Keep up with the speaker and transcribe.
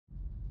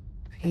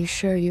Are you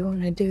sure you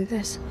want to do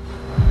this?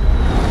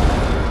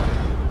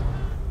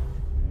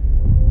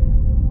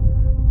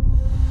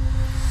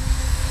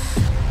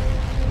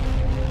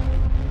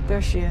 There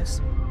she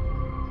is.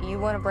 You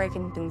want to break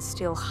in and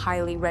steal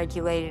highly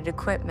regulated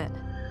equipment.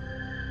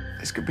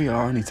 This could be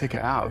our only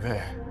ticket out of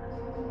here.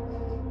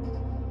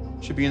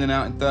 Should be in and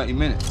out in 30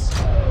 minutes.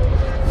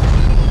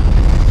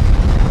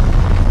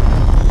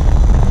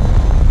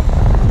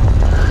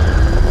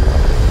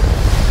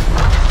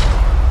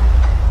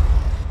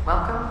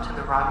 Welcome to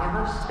the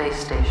Romulus space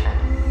station.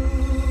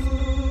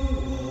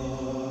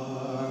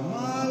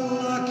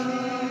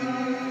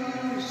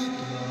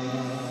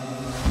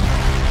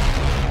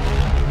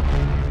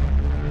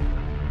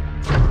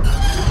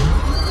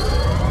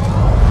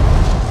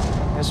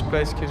 This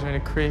place gives me the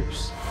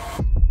creeps.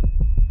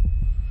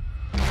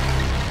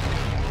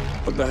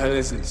 What the hell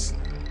is this?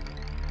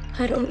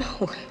 I don't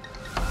know.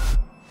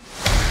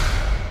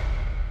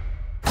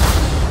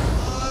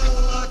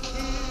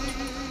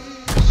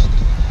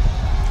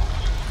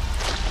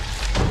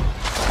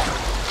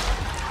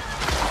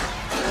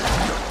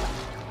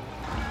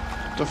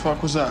 What the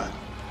fuck was that?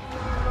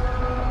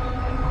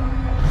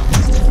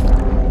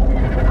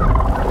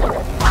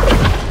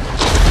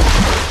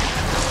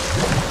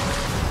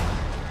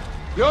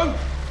 Young?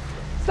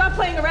 Stop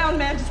playing around,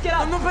 man. Just get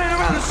up. I'm not playing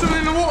around, there's something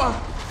in the water.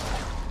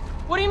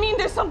 What do you mean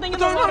there's something in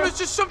the I don't water? know, there's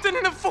just something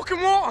in the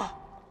fucking water.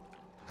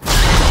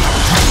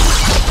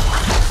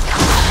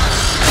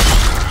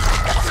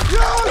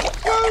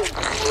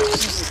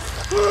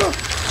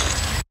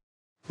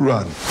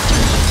 Run.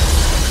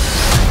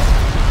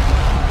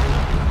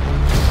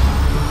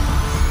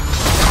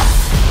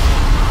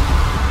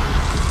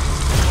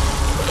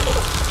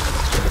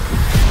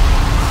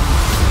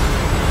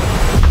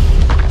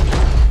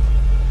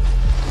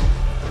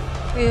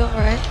 Are you all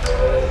right?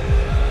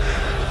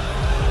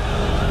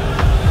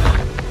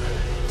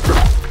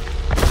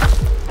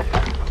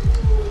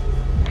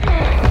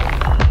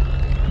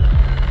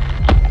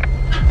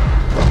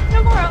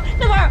 No more. I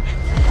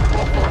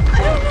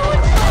don't know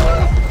what to do.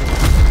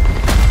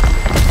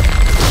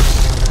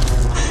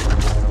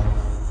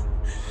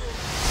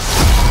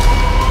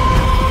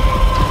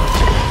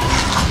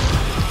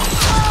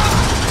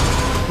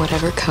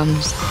 Whatever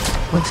comes,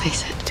 we'll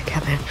face it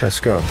together. Let's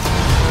go.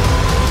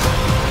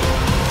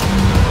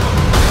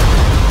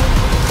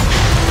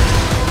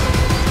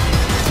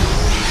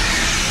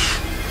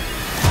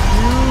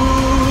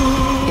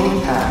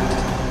 Impact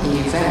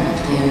event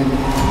in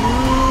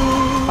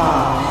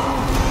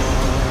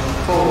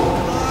 5, 4,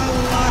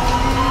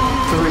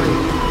 3,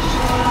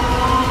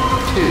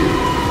 2,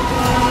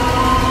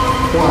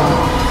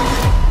 1.